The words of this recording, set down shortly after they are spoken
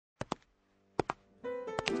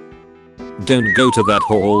Don't go to that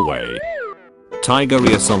hallway. Tiger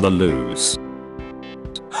is on the loose.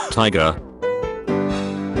 Tiger.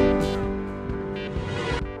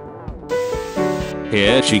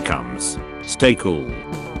 Here she comes. Stay cool.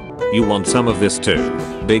 You want some of this too,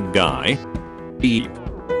 big guy? Eep.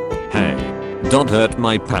 Hey. Don't hurt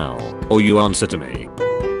my pal, or you answer to me.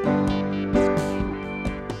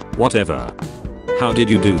 Whatever. How did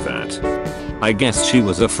you do that? I guess she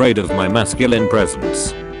was afraid of my masculine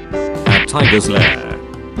presence. At Tiger's lair.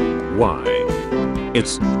 Why?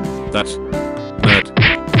 It's that nerd.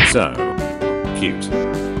 So cute.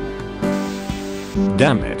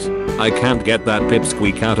 Damn it. I can't get that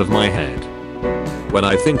pipsqueak out of my head. When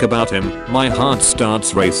I think about him, my heart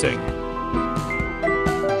starts racing.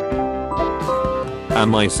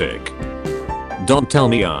 Am I sick? Don't tell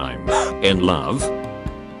me I'm in love.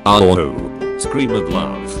 Oh, scream of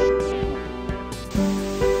love.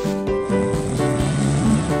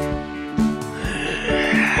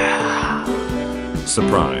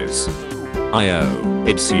 Surprise. I-oh,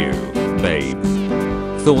 it's you, babe.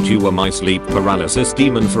 Thought you were my sleep paralysis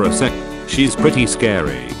demon for a sec. She's pretty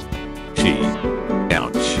scary.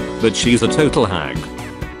 Ouch. But she's a total hag.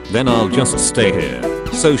 Then I'll just stay here,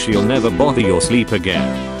 so she'll never bother your sleep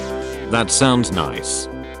again. That sounds nice.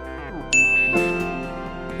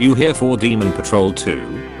 You here for Demon Patrol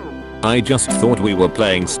 2? I just thought we were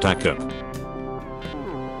playing Stack Up.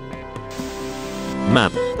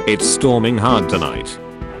 Man, it's storming hard tonight.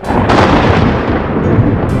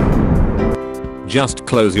 Just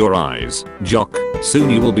close your eyes, Jock, soon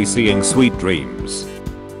you will be seeing sweet dreams.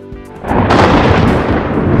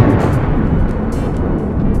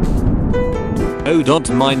 Oh, don't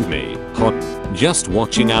mind me, hot. Just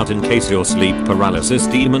watching out in case your sleep paralysis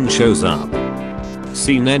demon shows up.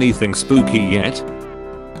 Seen anything spooky yet?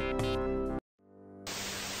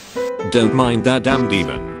 Don't mind that damn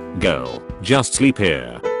demon, girl, just sleep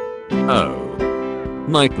here. Oh.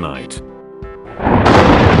 Night night.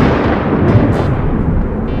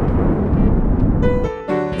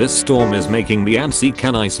 This storm is making me antsy.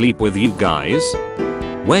 Can I sleep with you guys?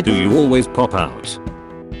 Where do you always pop out?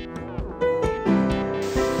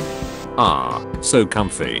 Ah, so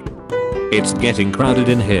comfy. It's getting crowded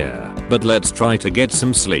in here, but let's try to get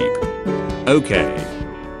some sleep. Okay.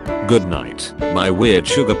 Good night, my weird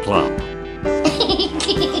sugar plum.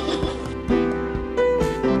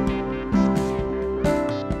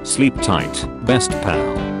 Sleep tight, best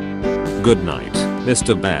pal. Good night,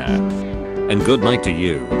 Mr. Bear. And good night to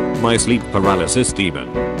you, my sleep paralysis demon.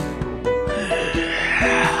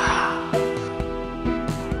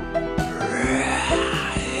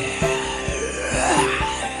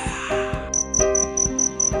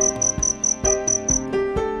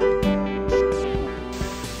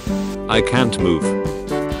 I can't move.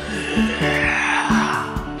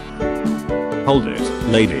 Hold it,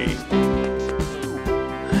 lady.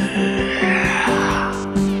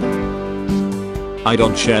 I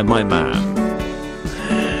don't share my man.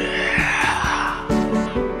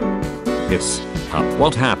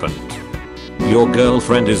 What happened? Your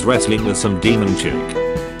girlfriend is wrestling with some demon chick.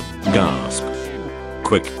 Gasp.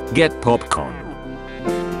 Quick, get popcorn.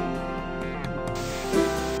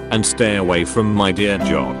 And stay away from my dear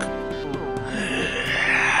Jock.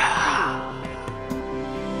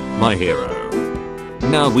 My hero.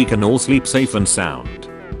 Now we can all sleep safe and sound.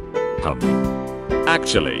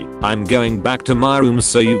 Actually, I'm going back to my room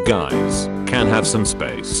so you guys can have some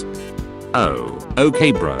space. Oh,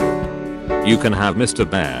 okay bro. You can have Mr.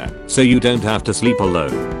 Bear, so you don't have to sleep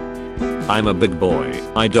alone. I'm a big boy,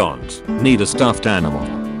 I don't need a stuffed animal.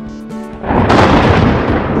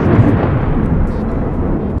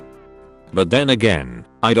 But then again,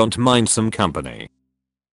 I don't mind some company.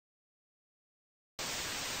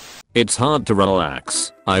 It's hard to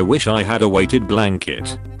relax. I wish I had a weighted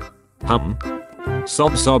blanket.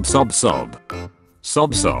 Sob sob sob sob.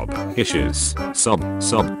 Sob sob. Issues. Sob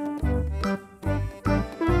sob.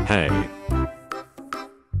 Hey.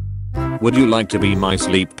 Would you like to be my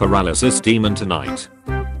sleep paralysis demon tonight?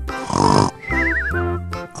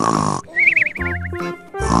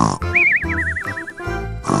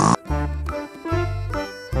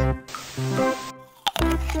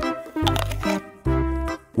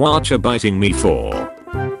 What you biting me for?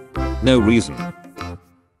 No reason.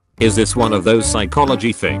 Is this one of those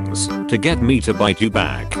psychology things to get me to bite you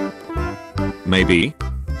back? Maybe?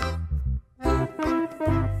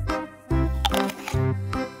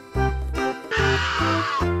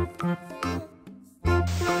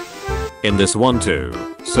 In this one too.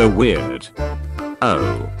 So weird.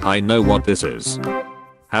 Oh, I know what this is.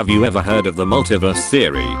 Have you ever heard of the multiverse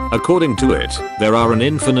theory? According to it, there are an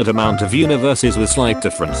infinite amount of universes with slight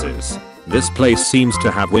differences. This place seems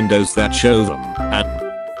to have windows that show them, and...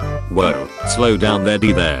 Whoa, slow down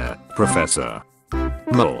there, Professor.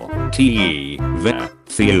 More, T-E, there,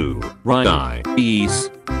 Theo, right ease.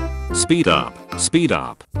 Speed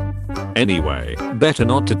up. Anyway, better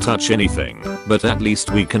not to touch anything, but at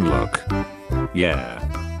least we can look. Yeah.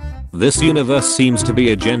 This universe seems to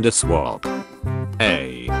be a gender swap.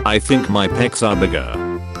 Hey, I think my pecs are bigger.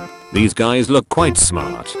 These guys look quite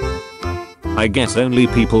smart. I guess only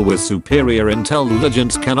people with superior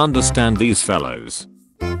intelligence can understand these fellows.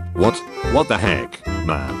 What the heck,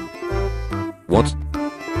 man? What?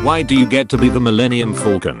 Why do you get to be the Millennium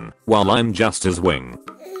Falcon, while I'm just his wing?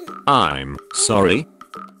 I'm sorry?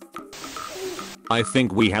 I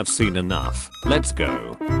think we have seen enough, let's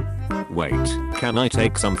go. Wait, can I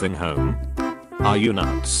take something home? Are you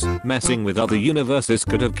nuts? Messing with other universes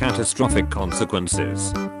could have catastrophic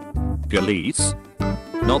consequences. Police?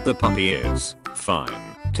 Not the puppy ears, fine.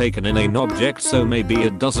 Taken in an object so maybe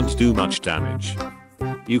it doesn't do much damage.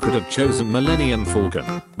 You could have chosen Millennium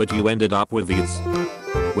Falcon, but you ended up with these.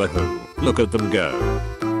 Woohoo, look at them go.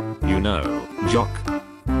 You know, Jock.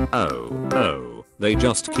 Oh, they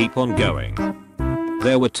just keep on going.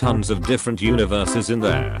 There were tons of different universes in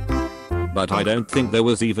there. But I don't think there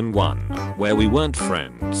was even one where we weren't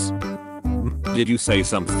friends. Did you say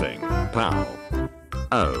something, pal?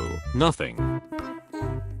 Oh, nothing.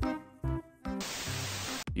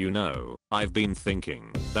 You know, I've been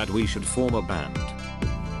thinking that we should form a band.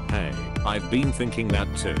 Hey, I've been thinking that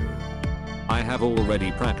too. I have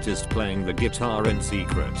already practiced playing the guitar in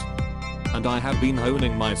secret. And I have been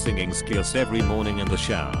honing my singing skills every morning in the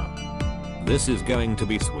shower. This is going to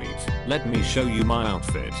be sweet. Let me show you my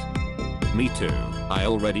outfit. Me too, I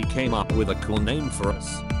already came up with a cool name for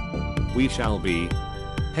us. We shall be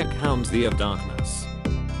Heckhounds the of Darkness.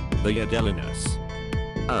 The Yadelinus.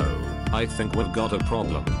 Oh, I think we've got a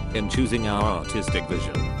problem in choosing our artistic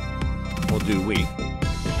vision. Or do we?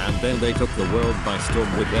 And then they took the world by storm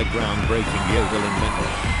with their groundbreaking yodeling metal.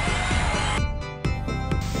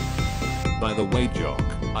 By the way, Jock,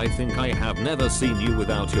 I think I have never seen you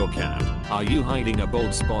without your cat. Are you hiding a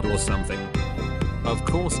bald spot or something? Of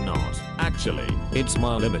course not, actually, it's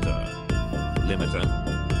my limiter. Limiter?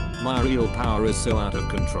 My real power is so out of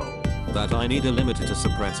control that I need a limiter to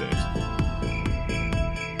suppress it.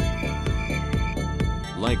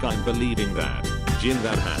 Like I'm believing that, Jim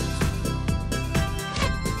that hat.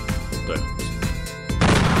 Don't.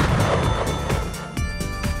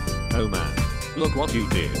 Oh man, look what you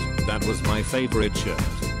did, that was my favorite shirt,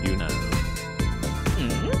 you know.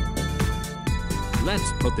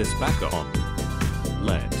 Let's put this back on.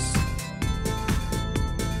 Let's.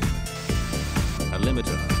 A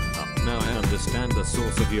limiter. Now I understand the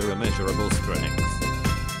source of your immeasurable strength.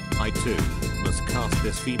 I too must cast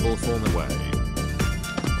this feeble form away.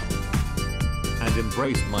 And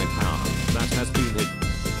embrace my power that has been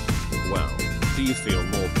hidden. Well, do you feel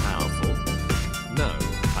more powerful? No,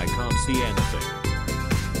 I can't see anything.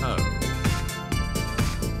 Oh.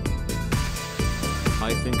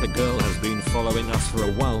 I think a girl has been following us for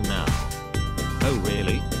a while now. Oh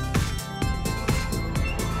really?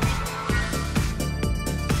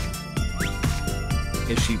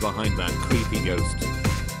 Is she behind that creepy ghost?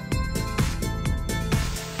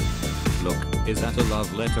 Look, is that a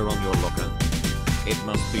love letter on your locker? It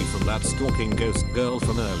must be from that stalking ghost girl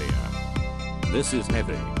from earlier. This is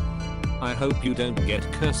heavy. I hope you don't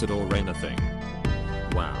get cursed or anything.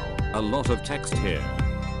 Wow, a lot of text here.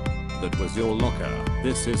 That was your locker,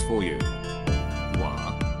 this is for you.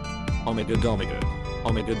 Wah. Omega-domega.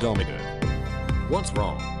 Omega-domega. What's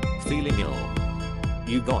wrong? Feeling ill?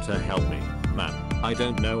 You gotta help me, man. I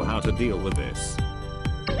don't know how to deal with this.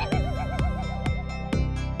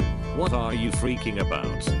 What are you freaking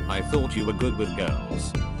about? I thought you were good with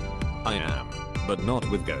girls. I am, but not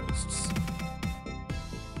with ghosts.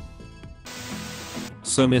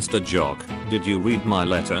 So Mr. Jock, did you read my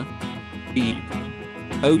letter? Eep.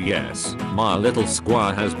 Oh yes, my little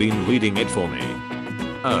squire has been reading it for me.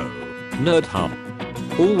 Oh, nerd hum.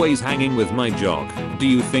 Always hanging with my Jock, do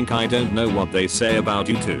you think I don't know what they say about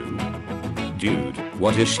you too? Dude,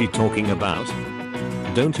 what is she talking about?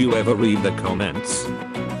 Don't you ever read the comments?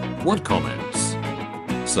 What comments?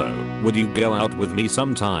 So, would you go out with me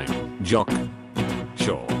sometime, Jock?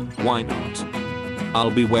 Sure, why not?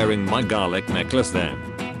 I'll be wearing my garlic necklace then.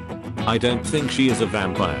 I don't think she is a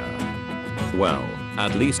vampire. Well,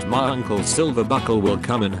 at least my Uncle Silverbuckle will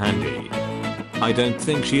come in handy. I don't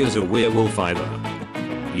think she is a werewolf either.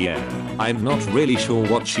 Yeah, I'm not really sure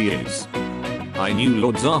what she is. I knew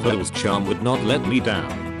Lord Zahel's charm would not let me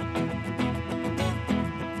down.